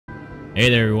Hey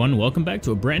there everyone, welcome back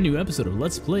to a brand new episode of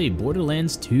Let's Play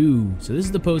Borderlands 2. So this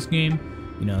is the post game.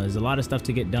 You know, there's a lot of stuff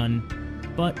to get done,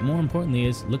 but more importantly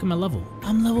is, look at my level.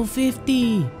 I'm level 50!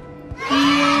 Yay!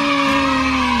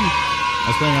 I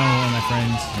was playing around with one of my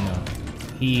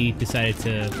friends, he decided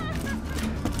to...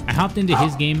 I hopped into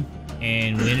his game,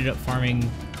 and we ended up farming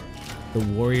the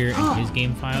warrior in his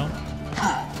game file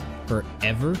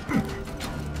forever.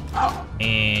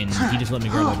 And he just let me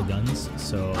grab all the guns,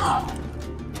 so...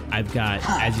 I've got,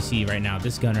 as you see right now,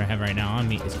 this gun I have right now on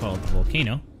me is called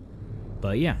Volcano.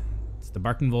 But yeah, it's the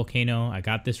Barking Volcano. I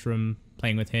got this from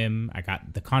playing with him. I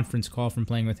got the conference call from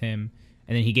playing with him.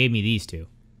 And then he gave me these two.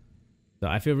 So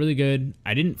I feel really good.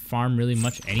 I didn't farm really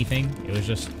much anything. It was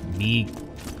just me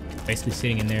basically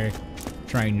sitting in there,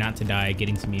 trying not to die,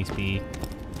 getting some EXP,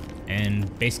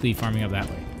 and basically farming up that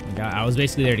way. I was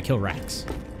basically there to kill racks.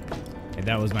 And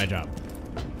that was my job.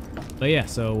 But yeah,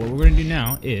 so what we're going to do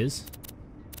now is...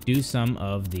 do some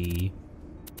of the,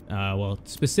 well,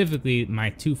 specifically my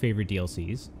two favorite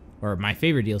DLCs, or my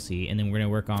favorite DLC, and then we're going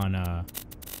to work on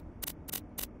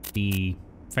the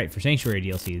Fight for Sanctuary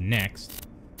DLC next.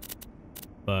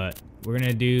 But we're going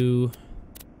to do,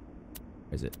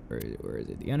 where is it? Where is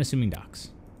it? The Unassuming Docks.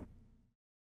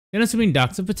 The Unassuming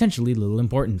Docks of potentially little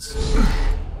importance.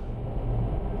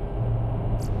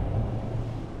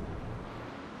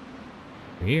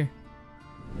 We're here.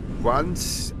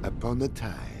 Once upon a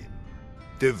time,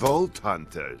 the Vault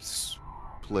Hunters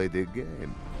played a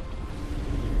game.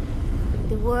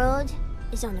 The world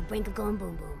is on the brink of going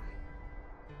boom boom.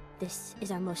 This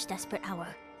is our most desperate hour.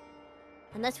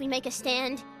 Unless we make a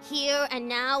stand here and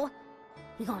now,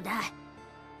 we gonna die.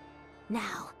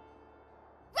 Now.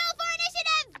 Roll for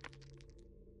initiative!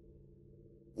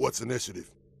 What's initiative?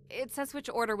 It says which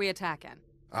order we attack in.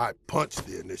 I punched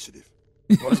the initiative.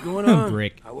 What's going on?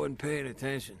 Brick. I wasn't paying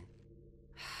attention.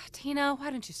 Tina, why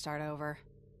don't you start over?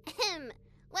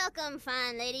 Welcome,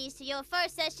 fine ladies, to your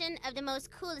first session of the most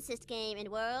coolest game in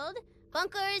the world,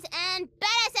 Bunkers and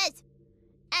Badasses!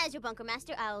 As your bunker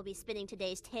master, I will be spinning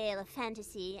today's tale of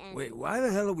fantasy and... Wait, why the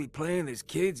hell are we playing this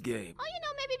kid's game? Oh, you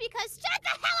know, maybe because... Shut the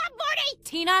hell up, Morty!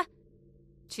 Tina?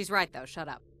 She's right, though. Shut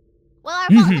up. Well, our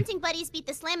vault hunting buddies beat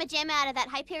the slamma-jamma out of that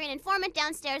Hyperion informant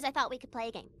downstairs. I thought we could play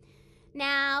a game.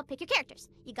 Now, pick your characters.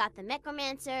 You got the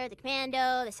Necromancer, the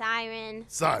Commando, the Siren.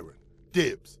 Siren.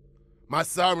 Dibs. My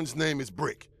Siren's name is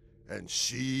Brick, and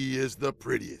she is the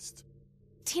prettiest.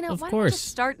 Tina, Of why don't we course. just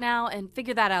start now and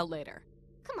figure that out later?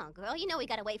 Come on, girl. You know we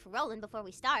gotta wait for Roland before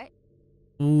we start.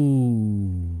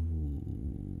 Ooh.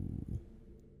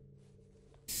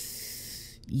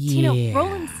 Yeah. Tina,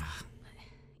 Roland's...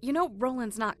 You know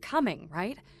Roland's not coming,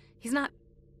 right? He's not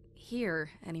here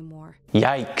anymore.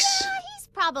 Yikes. He's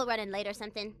probably running late or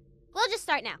something. We'll just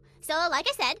start now. So, like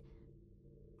I said...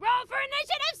 Roll for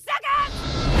initiative, suckers!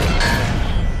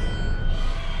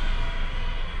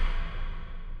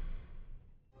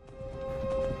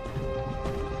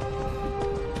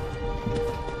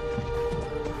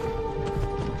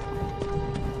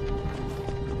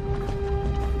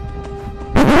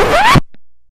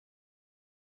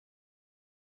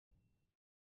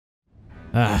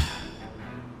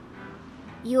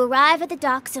 You arrive at the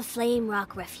docks of Flame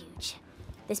Rock Refuge.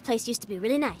 This place used to be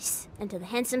really nice, until the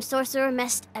handsome sorcerer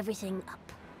messed everything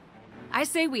up. I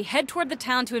say we head toward the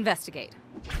town to investigate.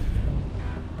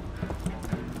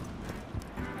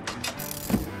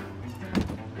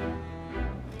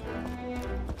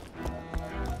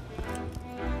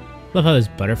 Love how there's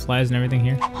butterflies and everything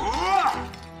here.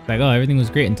 Like, oh, everything was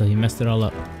great until he messed it all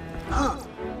up.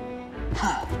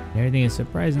 Everything is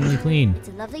surprisingly clean. It's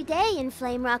a lovely day in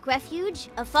Flame Rock Refuge,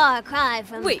 a far cry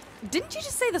from... Wait, didn't you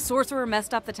just say the sorcerer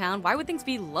messed up the town? Why would things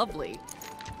be lovely?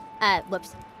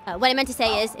 Whoops. What I meant to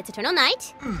say is, it's eternal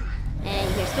night, and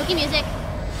you hear spooky music,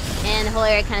 and the whole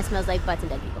area kind of smells like butts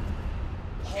and dead people.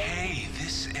 Hey,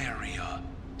 this area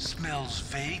smells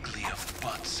vaguely of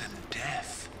butts and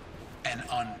death. An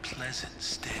unpleasant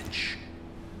stench.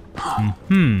 Well,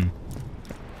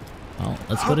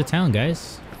 let's go to town,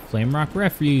 guys. Flame Rock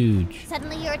Refuge.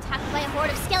 Suddenly you're attacked by a horde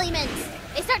of skelliemons.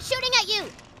 They start shooting at you!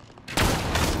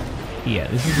 Yeah,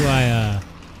 this is why,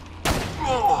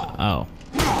 oh.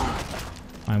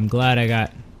 I'm glad I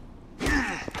got...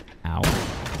 Ow.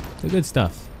 The good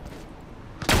stuff.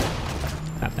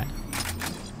 Got that.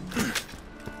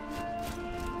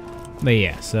 But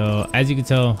yeah, so, as you can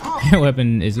tell, their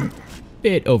weapon is a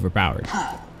bit overpowered.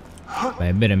 By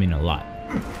a bit, I mean a lot.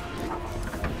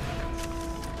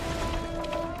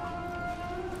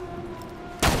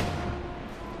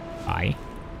 Hi.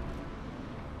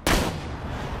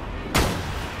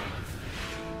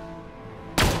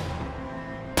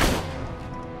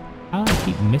 How do I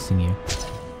keep missing you?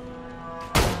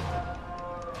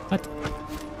 What?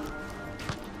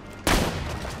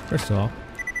 First of all.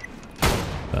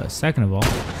 Second of all.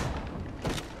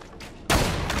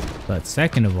 But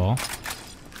second of all.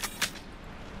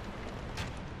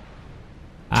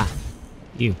 Ah.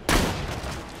 You.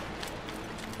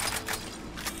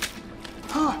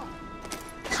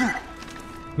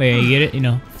 Wait, you get it? You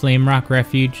know, Flame Rock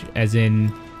Refuge, as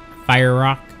in Fire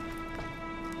Rock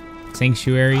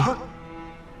Sanctuary.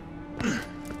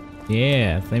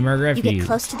 Yeah, Flame Rock Refuge. You get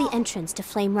close to the entrance to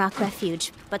Flame Rock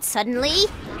Refuge, but suddenly... the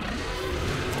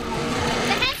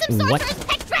handsome sorcerer's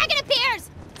pet dragon appears!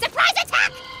 Surprise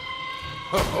attack!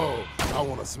 Oh, I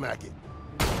want to smack it.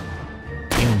 You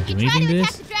don't do You try anything to to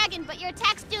attack this? the dragon, but your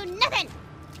attacks do nothing!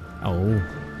 Oh,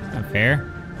 not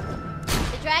fair.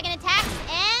 The dragon attacks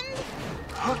and...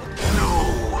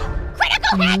 No!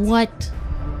 critical hit! What?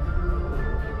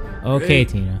 Okay, Hey,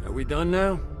 Tina. Are we done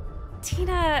now?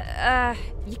 Tina,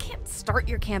 you can't start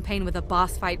your campaign with a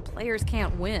boss fight players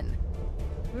can't win.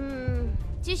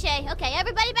 Touche. Okay,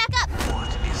 everybody back up!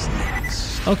 What is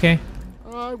next? Okay.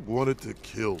 I wanted to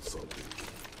kill something.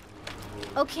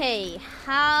 Okay,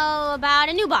 how about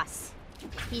a new boss?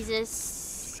 He's a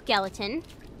skeleton.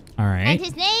 All And right.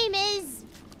 his name is...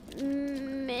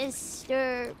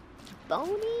 Mr.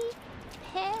 Bony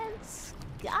Pants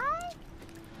Guy?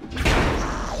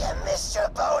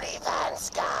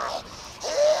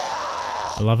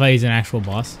 I love how he's an actual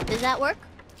boss. Does that work?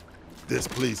 This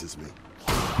pleases me.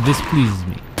 This pleases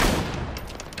me.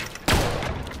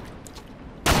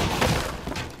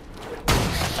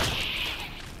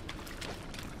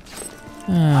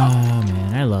 Oh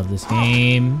man, I love this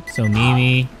game. So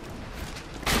memey.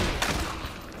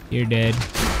 You're dead.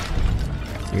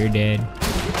 You're dead.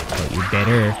 But you're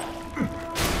deader.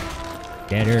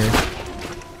 Deader.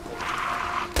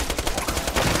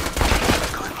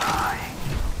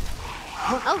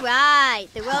 All right,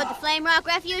 the road to Flame Rock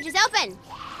Refuge is open.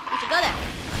 We should go there.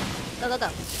 Go, go, go.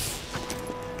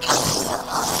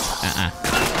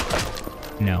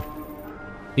 No.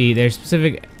 See, there's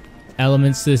specific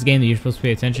elements to this game that you're supposed to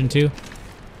pay attention to.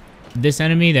 This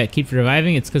enemy that keeps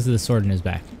reviving, it's because of the sword in his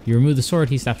back. You remove the sword,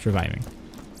 he stops reviving.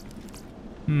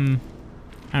 I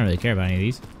don't really care about any of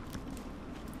these.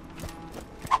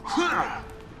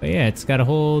 But yeah, it's got a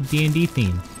whole D&D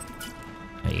theme.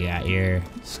 You got your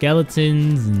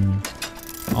skeletons and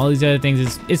all these other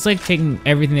things. It's like taking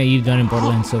everything that you've done in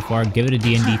Borderlands so far, give it a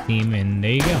D&D theme, and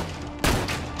there you go.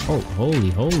 Oh,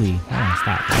 holy. Hold on,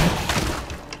 stop.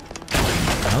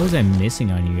 How was I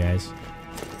missing on you guys?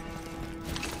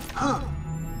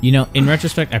 You know, in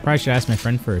retrospect, I probably should ask my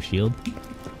friend for a shield.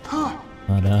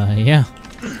 But, yeah.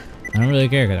 I don't really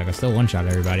care, because I can still one-shot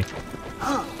everybody.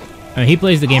 I mean, he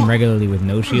plays the game regularly with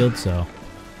no shield, so...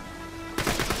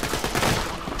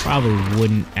 probably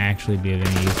wouldn't actually be of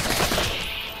any use.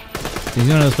 He's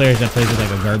one of those players that plays with,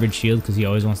 like, a garbage shield, because he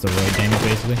always wants the roid damage,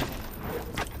 basically.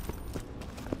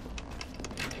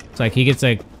 It's like, he gets,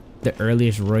 like, the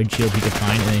earliest roid shield he could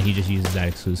find, and then he just uses that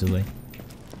exclusively.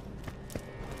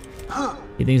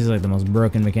 He thinks it's like the most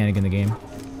broken mechanic in the game.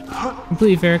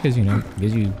 Completely fair, because, you know, it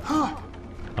gives you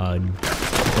a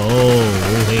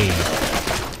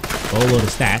boatload of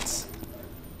stats.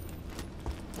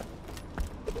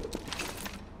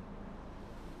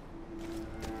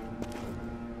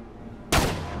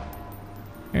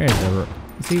 There's a,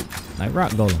 see, like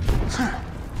rock golem.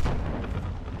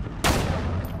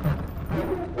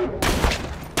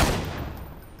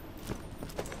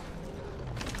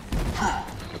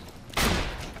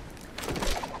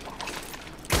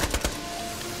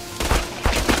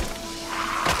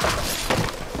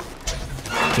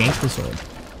 Gank the sword.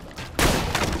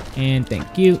 And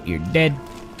thank you, you're dead.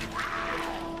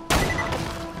 I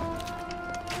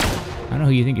don't know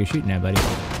who you think you're shooting at, buddy.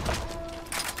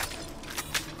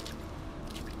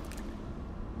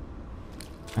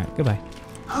 Alright, goodbye.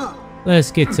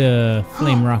 Let's get to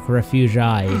Flame Rock Refuge.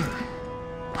 How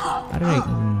did I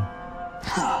even...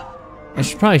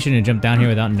 probably shouldn't have jumped down here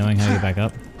without knowing how to get back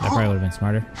up. That probably would have been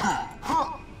smarter.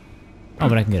 Oh,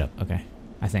 but I can get up. Okay.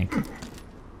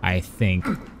 I think.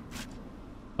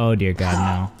 Oh dear God,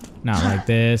 no. Not like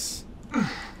this.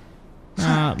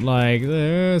 Not like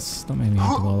this. Don't make me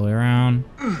have to go all the way around.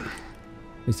 At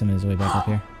least somebody's way back up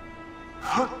here.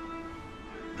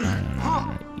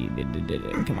 No. You did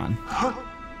it. Come on.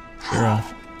 You're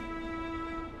off.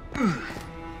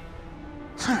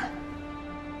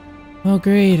 Oh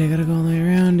great, I gotta go all the way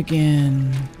around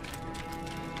again.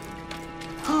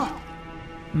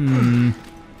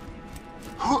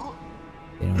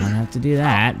 They don't want to have to do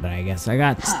that, but I guess I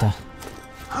got stuff.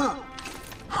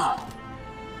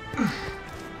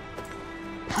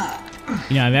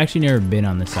 You know, I've actually never been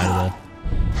on this side of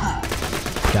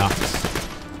docks.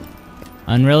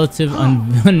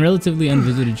 Unrelatively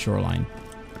unvisited shoreline.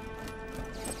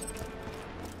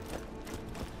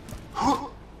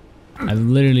 I've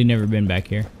literally never been back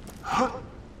here.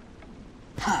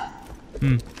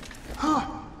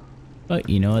 But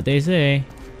you know what they say.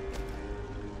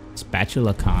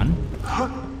 Spatula Con.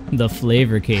 The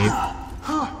Flavor Cave.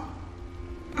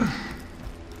 In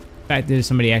fact, there's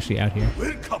somebody actually out here.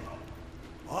 Welcome.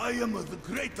 I am the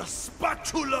great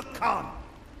Spatula Khan,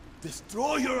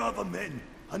 destroyer of men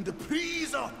and the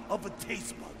praiser of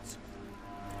taste buds.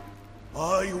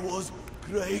 I was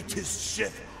greatest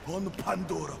chef on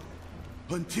Pandora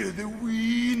until the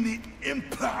weenie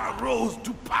emperor rose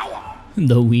to power.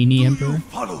 The weenie emperor? You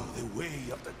follow the way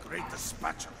of the great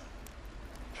spatula.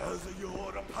 Has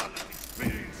your palate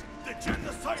experienced the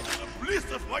genocide and the bliss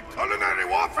of my culinary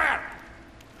warfare?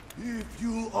 If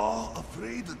you are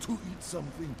afraid to eat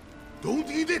something, don't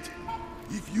eat it.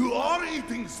 If you are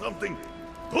eating something,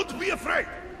 don't be afraid.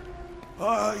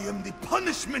 I am the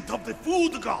punishment of the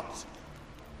food gods.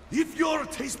 If your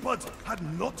taste buds had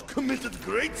not committed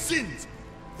great sins,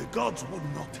 the gods would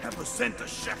not have sent a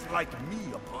chef like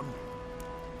me upon you.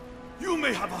 You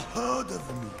may have heard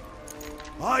of me.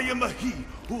 I am he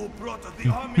who brought the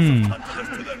armies of hunters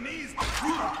to their knees with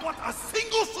but a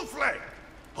single souffle.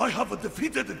 I have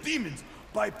defeated the demons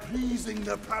by pleasing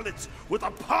their palates with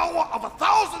the power of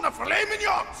 1,000 flaming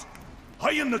yards.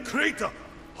 I am the creator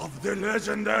of the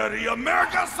legendary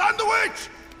American sandwich.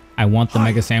 I want the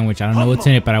mega sandwich. I don't know what's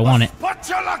in it, but I want it.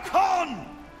 Spatula Khan.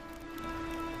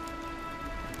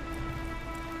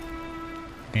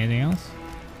 Anything else?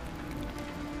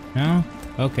 No?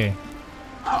 Okay.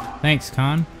 Thanks,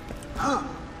 Khan.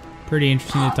 Pretty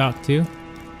interesting to talk to.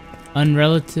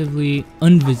 Unrelatively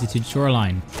unvisited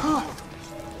shoreline. Oh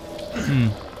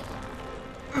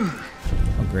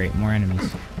great, more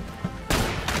enemies.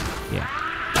 Yeah.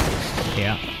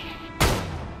 Yeah.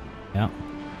 Yeah.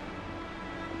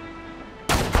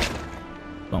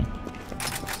 Boom.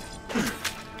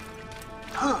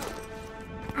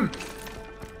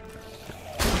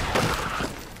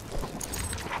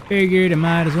 Figured I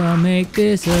might as well make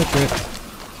this a trip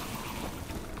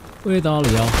with all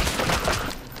of y'all.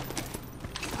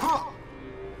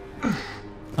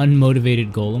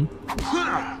 Unmotivated golem.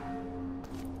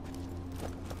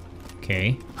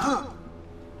 Okay.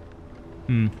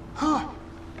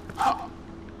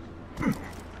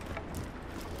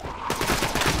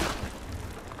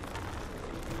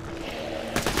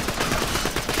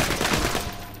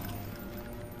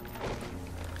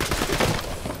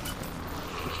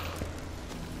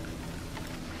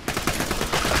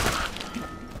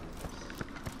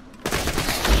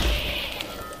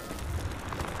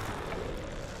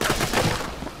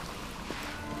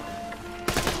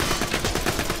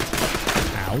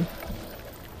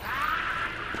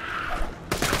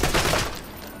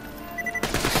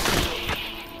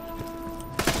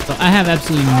 So I have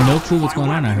absolutely no clue what's going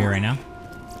on out here right now.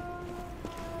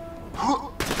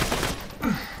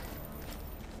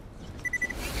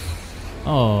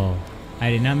 Oh, I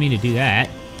did not mean to do that.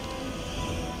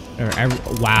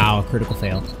 Wow, critical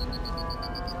fail.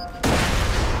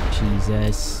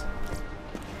 Jesus.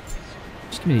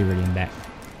 Just give me the iridium back.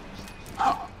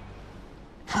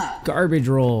 Garbage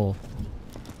roll.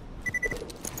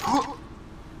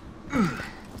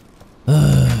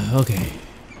 Okay.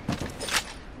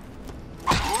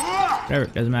 Whatever,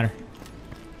 doesn't matter.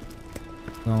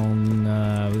 We're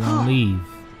gonna leave.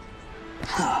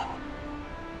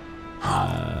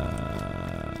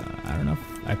 I don't know if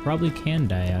I probably can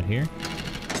die out here.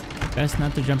 Best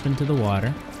not to jump into the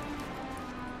water.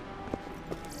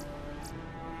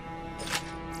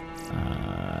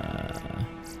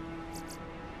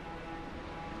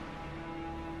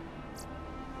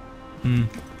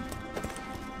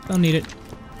 Don't need it.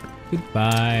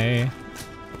 Goodbye.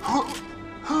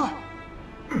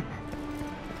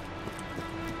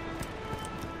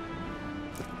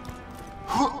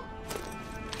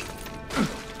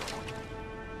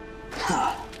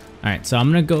 Alright, so I'm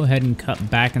gonna go ahead and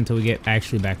cut back until we get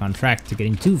actually back on track to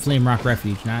getting to Flame Rock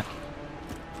Refuge, not...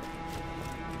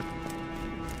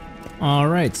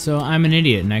 Alright, so I'm an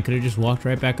idiot and I could have just walked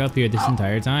right back up here this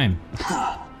entire time.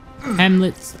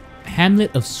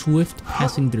 Hamlet of swift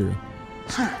passing through.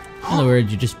 In other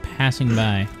words, you're just passing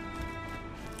by.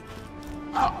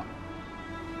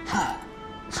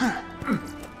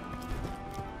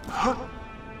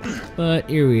 But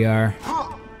here we are.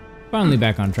 Finally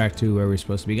back on track to where we're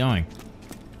supposed to be going.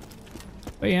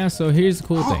 But yeah, so here's the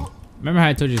cool thing. Remember how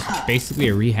I told you it's basically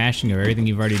a rehashing of everything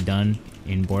you've already done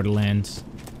in Borderlands,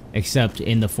 except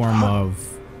in the form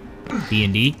of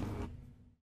D&D?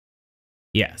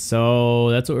 Yeah, so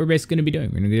that's what we're basically going to be doing.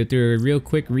 We're going to go through a real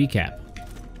quick recap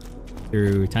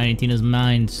through Tiny Tina's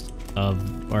mind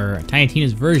or Tiny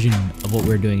Tina's version of what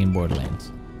we're doing in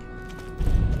Borderlands.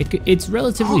 It's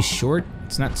relatively short.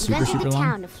 It's not super the long.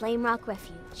 Town of Flame Rock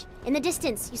Refuge. In the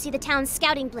distance, you see the town's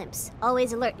scouting blimps,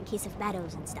 always alert in case of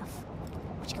battles and stuff.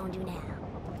 What you gonna do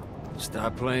now?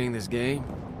 Stop playing this game?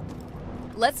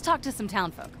 Let's talk to some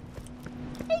townfolk.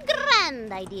 A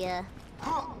grand idea.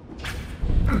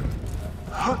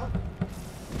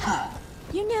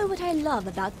 You know what I love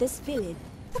about this village?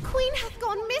 The queen hath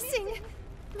gone missing.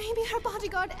 Maybe her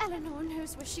bodyguard Eleanor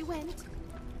knows where she went.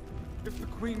 If the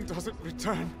queen doesn't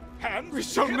return, we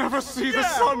shall never see the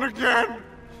sun again!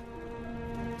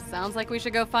 Sounds like we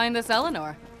should go find this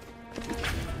Eleanor.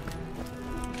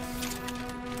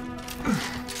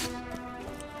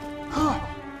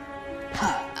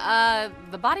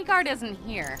 The bodyguard isn't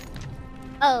here.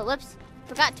 Oh, whoops.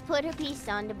 Forgot to put her piece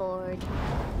on the board.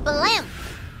 Blam!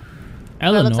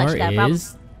 Eleanor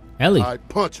is Ellie. I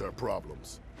punch her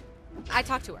problems. I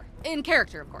talked to her. In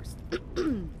character, of course.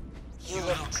 You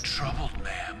look troubled,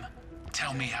 ma'am.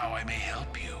 Tell me how I may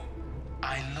help you.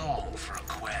 I long for a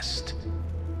quest.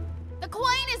 The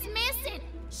queen is missing.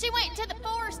 She went to the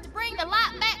forest to bring the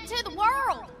light back to the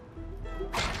world.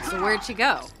 So where'd she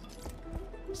go?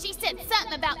 She said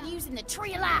something about using the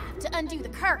tree of life to undo the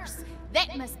curse.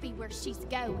 That must be where she's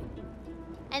going.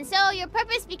 And so your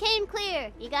purpose became clear.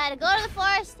 You gotta go to the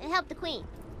forest and help the queen.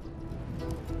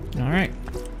 Alright.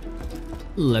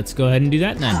 Let's go ahead and do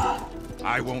that then.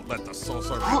 I won't let the soul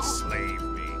servant slave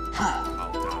me.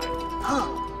 I'll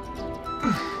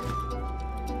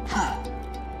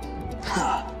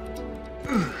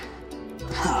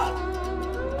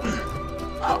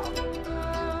die.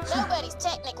 Nobody's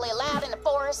technically allowed in the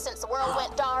forest since the world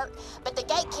went dark, but the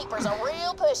gatekeeper's a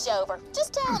real pushover.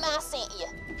 Just tell him I sent you.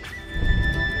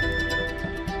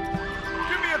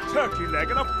 Give me a turkey leg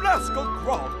and a flask of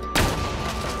grog.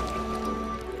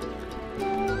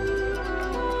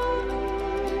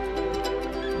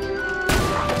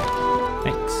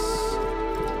 Thanks.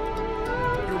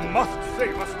 You must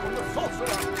save us from the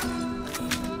sorcerer.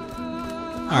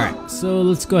 Alright, so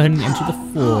let's go ahead and enter the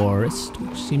forest,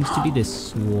 which seems to be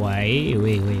this way.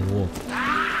 Wait, whoa.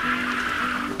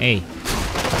 Hey.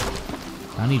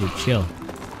 I need to chill.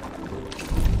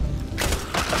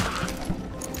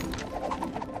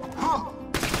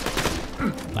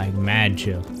 Like mad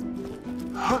chill.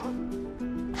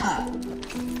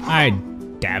 Alright,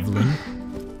 Davlin.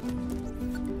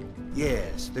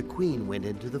 Yes, the queen went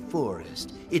into the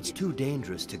forest. It's too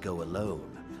dangerous to go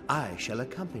alone. I shall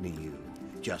accompany you.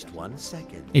 Just 1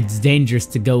 second. It's dangerous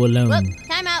to go alone. Whoop,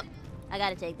 time out. I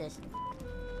gotta take this.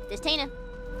 This Tina.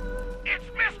 It's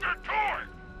Mr. Torg!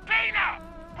 Tina!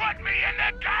 Put me in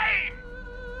the game!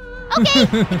 Okay,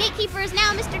 the gatekeeper is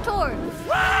now Mr. Torg.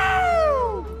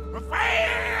 Woo!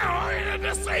 Good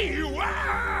to see you!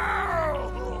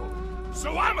 Wow!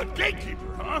 So I'm a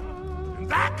gatekeeper, huh? In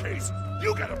that case,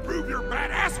 you gotta prove your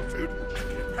badassitude and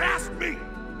get past me.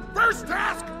 First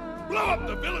task, blow up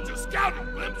the village's scouting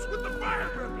blimps with the fire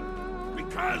weapon.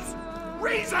 Because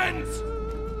reasons!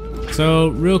 So,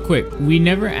 real quick, we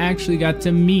never actually got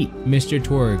to meet Mr.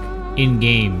 Torg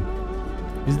in-game.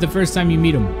 This is the first time you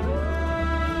meet him.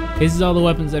 This is all the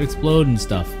weapons that explode and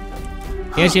stuff.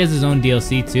 He actually has his own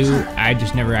DLC too. I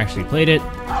just never actually played it.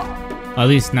 Well, at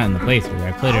least not in the playthrough.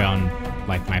 I played it on,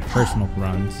 like, my personal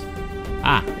runs.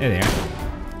 Ah, there they are.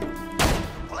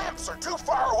 Blimps are too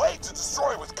far away to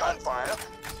destroy with gunfire.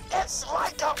 It's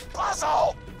like a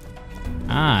puzzle!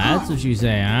 Ah, that's what you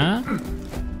say, huh?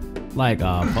 Like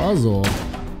a puzzle.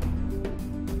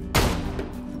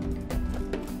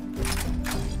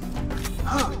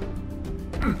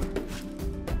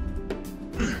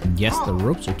 Guess the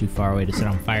ropes are too far away to set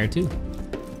on fire too.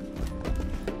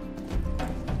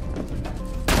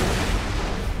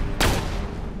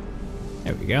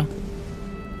 There we go.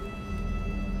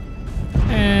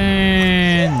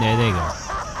 And there they go.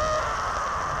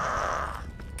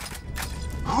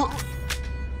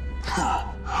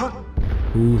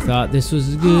 Who thought this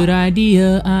was a good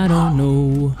idea? I don't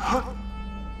know.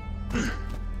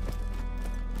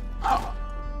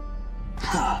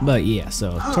 But yeah,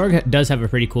 so Torg does have a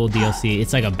pretty cool DLC.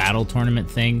 It's like a battle tournament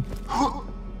thing.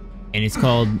 And it's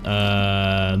called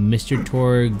Mr.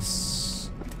 Torg's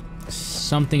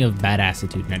something of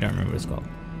badassitude. And I don't remember what it's called.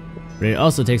 But it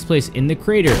also takes place in the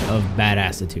crater of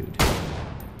badassitude.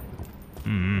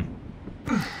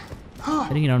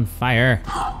 Setting it on fire.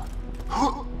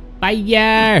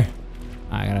 Fire!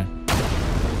 I gotta...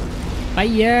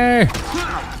 Fire!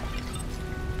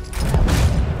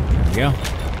 There we go.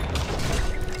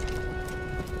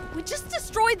 We just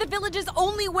destroyed the village's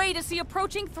only way to see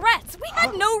approaching threats. We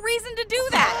had no reason to do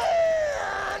that.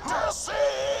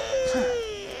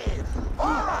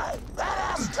 Alright, that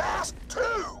has task 2.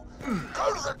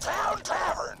 Go to the town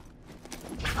tavern.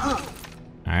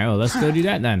 Alright, well, let's go do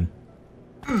that then.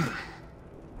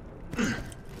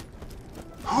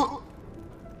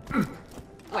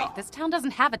 Wait, this town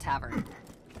doesn't have a tavern.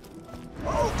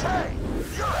 Okay,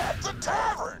 you're at the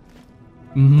tavern.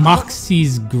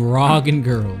 Moxie's Grog and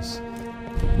Girls.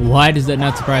 Why does that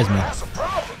not surprise me? That's a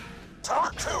problem.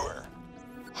 Talk to her.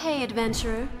 Hey,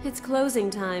 adventurer. It's closing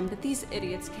time, but these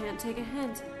idiots can't take a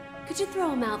hint. Could you throw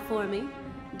them out for me?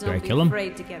 Do I Don't be kill him?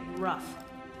 afraid to get rough.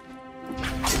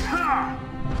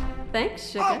 Thanks,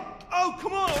 sugar. Oh,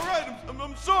 come on, all right.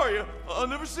 I'm sorry. I'll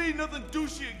never say nothing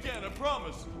douchey again, I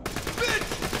promise.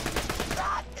 Bitch!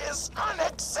 That is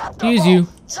unacceptable. Excuse you.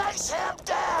 Chase him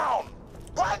down.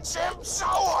 Punch him so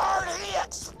hard he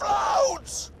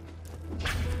explodes.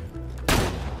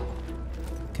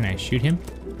 Can I shoot him?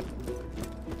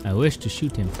 I wish to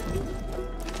shoot him.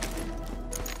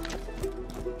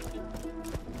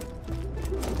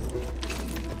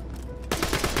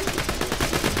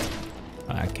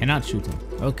 I cannot shoot him.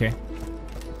 Okay.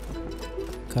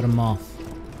 Cut him off.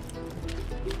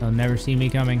 They'll never see me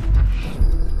coming.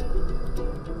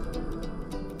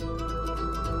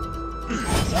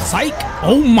 Psych!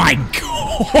 Oh my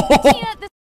god!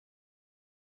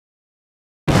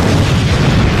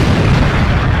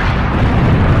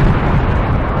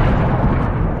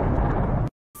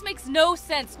 This makes no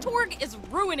sense. Torg is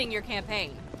ruining your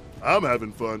campaign. I'm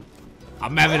having fun.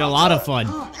 I'm having a lot of fun.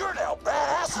 You're now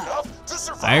badass enough to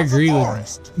survive I agree the with...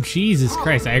 forest. Jesus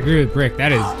Christ, I agree with Brick.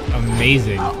 That is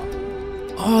amazing.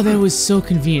 Oh, that was so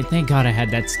convenient. Thank God I had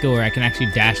that skill where I can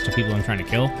actually dash to people I'm trying to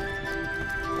kill.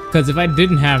 Because if I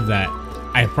didn't have that,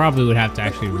 I probably would have to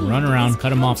actually run around,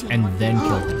 cut him off, and then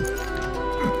kill him.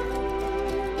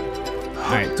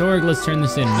 Alright, Torg, let's turn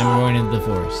this in, and then we're going into the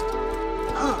forest.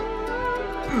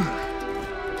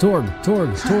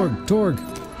 Torg.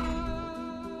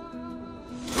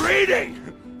 Reading!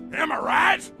 Am I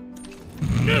right?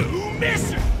 New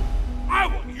mission! I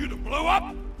want you to blow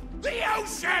up the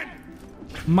ocean!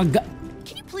 My God.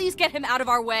 Can you please get him out of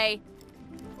our way?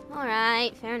 All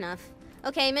right, fair enough.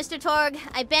 Okay, Mr. Torg,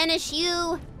 I banish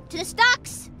you to the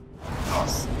stocks. The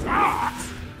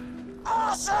stocks?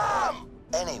 Awesome!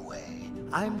 Anyway,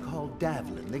 I'm called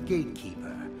Davlin, the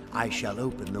gatekeeper. I shall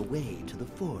open the way to the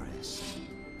forest.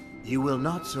 You will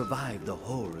not survive the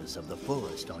horrors of the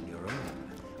forest on your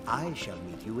own. I shall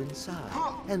meet you inside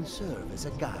and serve as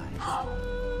a guide.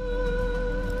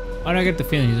 Why do I get the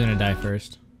feeling he's gonna die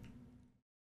first?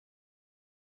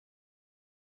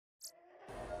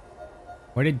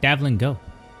 Where did Davlin go?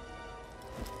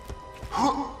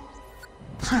 You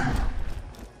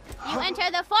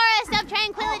enter the forest of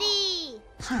tranquility.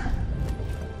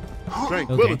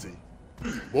 Tranquility.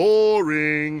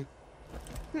 Boring.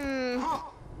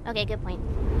 Okay, good point.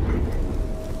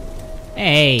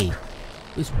 Hey,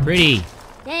 who's pretty?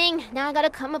 Dang, now I gotta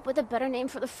come up with a better name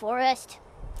for the forest.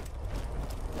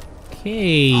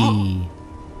 Okay.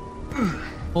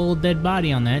 Whole dead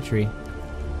body on that tree.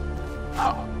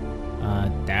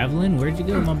 Davlin, where'd you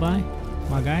go, my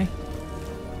guy?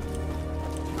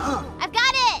 I've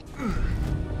got it!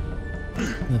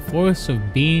 The forest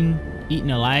of being eaten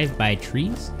alive by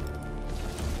trees?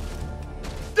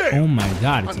 Damn. Oh my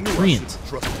God, it's a treant.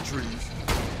 Trust the trees.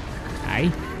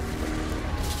 Hi.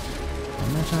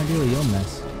 I'm not trying to deal with your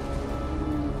mess.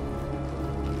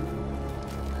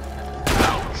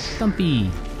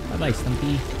 Stumpy. Bye-bye,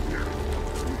 Stumpy.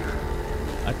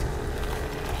 What?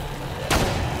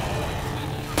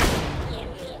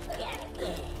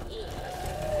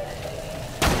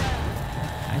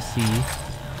 I see.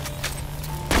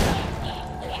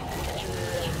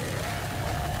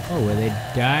 Oh, where they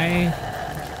die?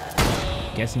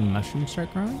 Guessing mushrooms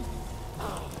start growing?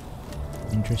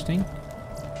 Interesting.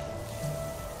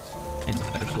 It's a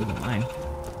better food than mine.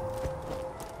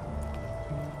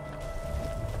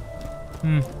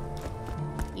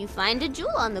 You find a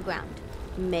jewel on the ground.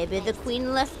 Maybe the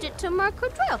queen left it to mark her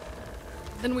trail.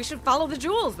 Then we should follow the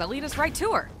jewels. They'll lead us right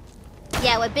to her.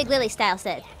 Yeah, what Big Lily Style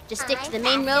said. Just stick to the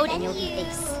main road and you'll be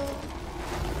ace.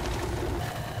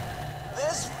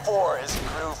 This forest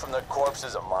grew from the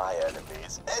corpses of my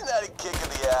enemies. Ain't that a kick in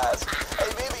the ass?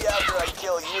 Hey, maybe after I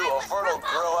kill you, a fern will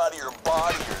grow out of your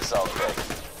body or something.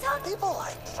 People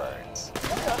like ferns.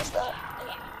 Have you noticed that?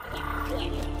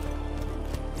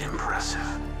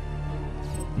 Impressive.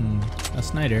 A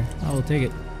Snyder. I will take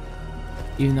it.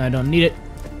 Even though I don't need it.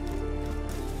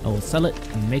 I will sell it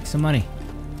and make some money.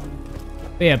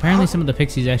 But yeah, apparently some of the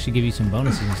pixies actually give you some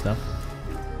bonuses and stuff.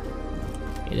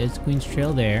 Okay, there's Queen's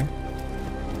Trail there.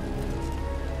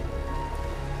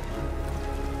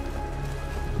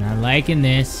 Not liking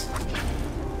this.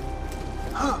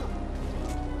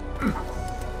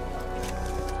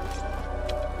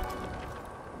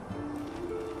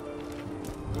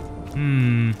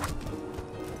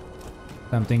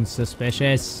 Something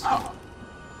suspicious.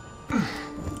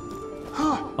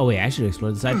 Oh wait, I should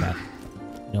explore the side path.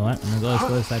 You know what? I'm gonna go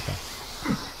explore the side path.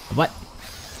 What?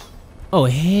 Oh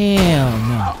hell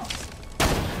no.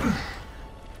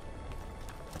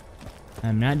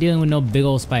 I'm not dealing with no big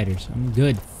old spiders. I'm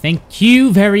good. Thank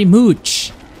you very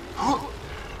much.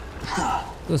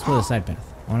 Let's explore the side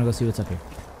path. I wanna go see what's up here.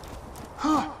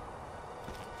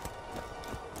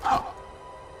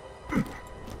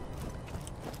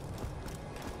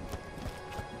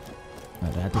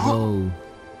 I'd have to go.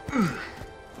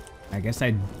 I guess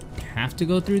I'd have to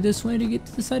go through this way to get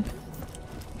to the side path.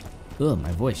 Ugh,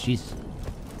 my voice, Jesus.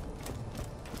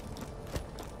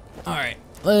 Alright,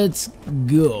 let's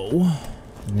go.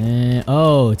 And then,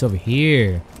 oh, it's over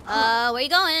here. Where you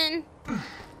going?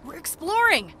 We're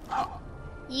exploring.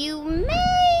 You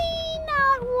may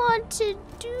not want to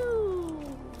do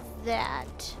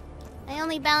that. I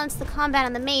only balanced the combat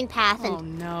on the main path and... Oh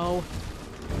no.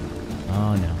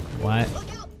 Oh no, what?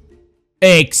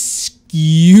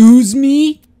 Excuse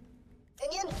me?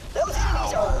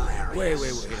 Wait.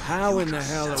 How in the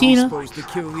hell are Tina? we supposed to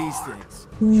kill these things?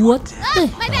 What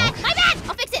the My bad!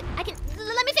 I'll fix it! I can...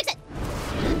 Let me fix it!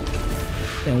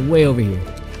 Then way over here.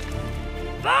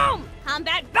 Boom!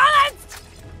 Combat balanced!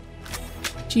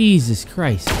 Jesus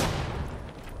Christ.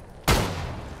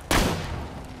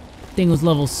 Thing was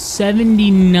level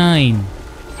 79.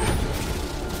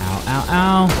 Ow, ow,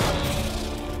 ow.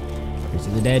 Here's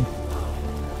to the dead.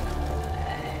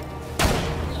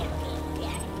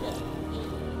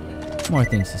 More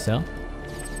things to sell.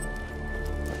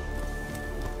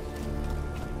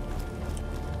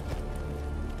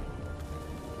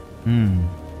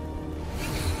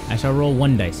 I shall roll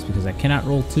 1 dice because I cannot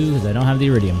roll 2 because I don't have the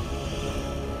iridium.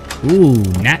 Ooh,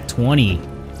 nat 20.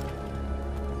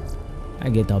 I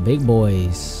get the big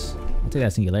boys. I'll take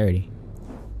that singularity.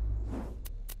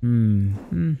 I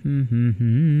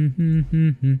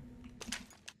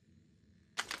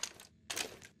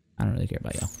don't really care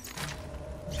about y'all.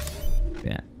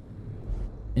 Yeah.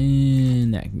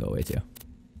 And that can go away too.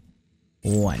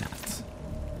 Why not?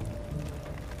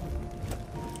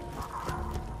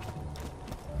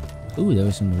 Ooh, there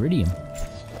was some iridium.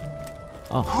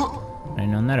 Oh, I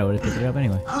didn't know that. I would have picked it up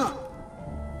anyway.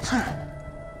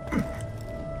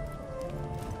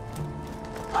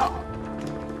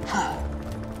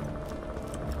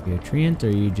 You a treant or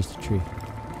are you just a tree?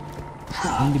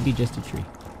 You need to be just a tree.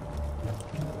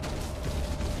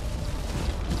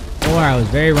 Or I was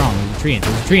very wrong. It was a treant. It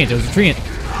was a treant. It was a treant.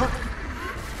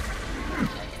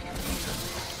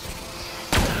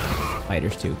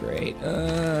 Fighter's too great.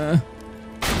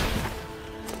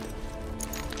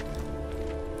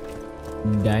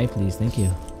 Die, please. Thank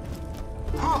you.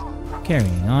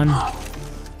 Carrying on.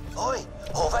 Oi,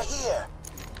 over here.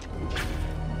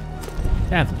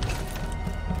 Traveling.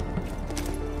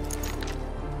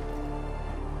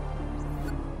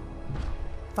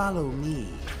 Follow me.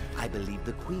 I believe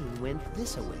the queen went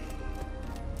this way.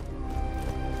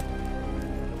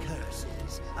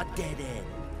 Curses, a dead end.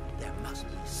 There must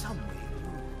be some way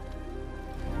through.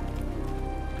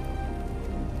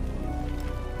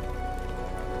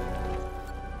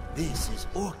 This is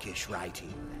Orcish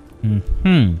writing.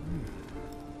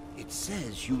 It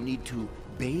says you need to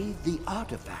bathe the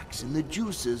artifacts in the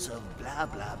juices of blah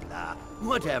blah blah.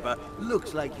 Whatever.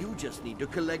 Looks like you just need to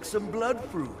collect some blood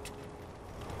fruit.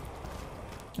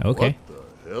 Okay. What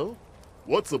the hell?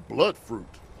 What's a blood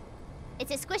fruit?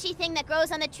 It's a squishy thing that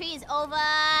grows on the trees over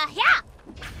here!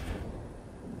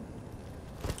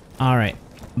 Alright.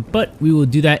 But we will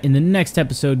do that in the next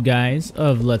episode, guys,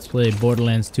 of Let's Play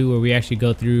Borderlands 2, where we actually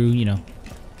go through, you know,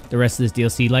 the rest of this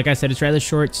DLC. Like I said, it's rather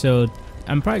short, so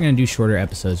I'm probably going to do shorter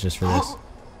episodes just for this.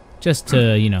 Just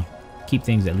to, you know, keep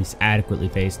things at least adequately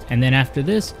paced. And then after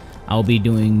this, I'll be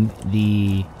doing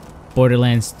the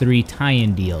Borderlands 3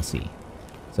 tie-in DLC.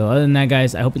 So other than that,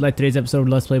 guys, I hope you liked today's episode of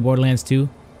Let's Play Borderlands 2.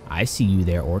 I see you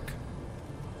there, Orc.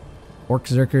 Orc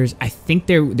Zerkers, I think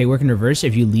they work in reverse.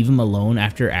 If you leave them alone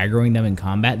after aggroing them in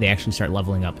combat, they actually start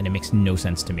leveling up, and it makes no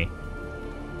sense to me.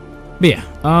 But yeah,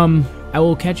 I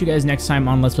will catch you guys next time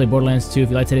on Let's Play Borderlands 2. If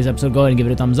you liked today's episode, go ahead and give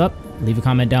it a thumbs up. Leave a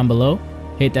comment down below.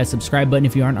 Hit that subscribe button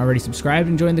if you aren't already subscribed,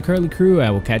 and join the Curly Crew. I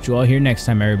will catch you all here next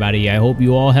time, everybody. I hope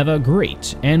you all have a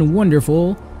great and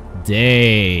wonderful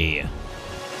day.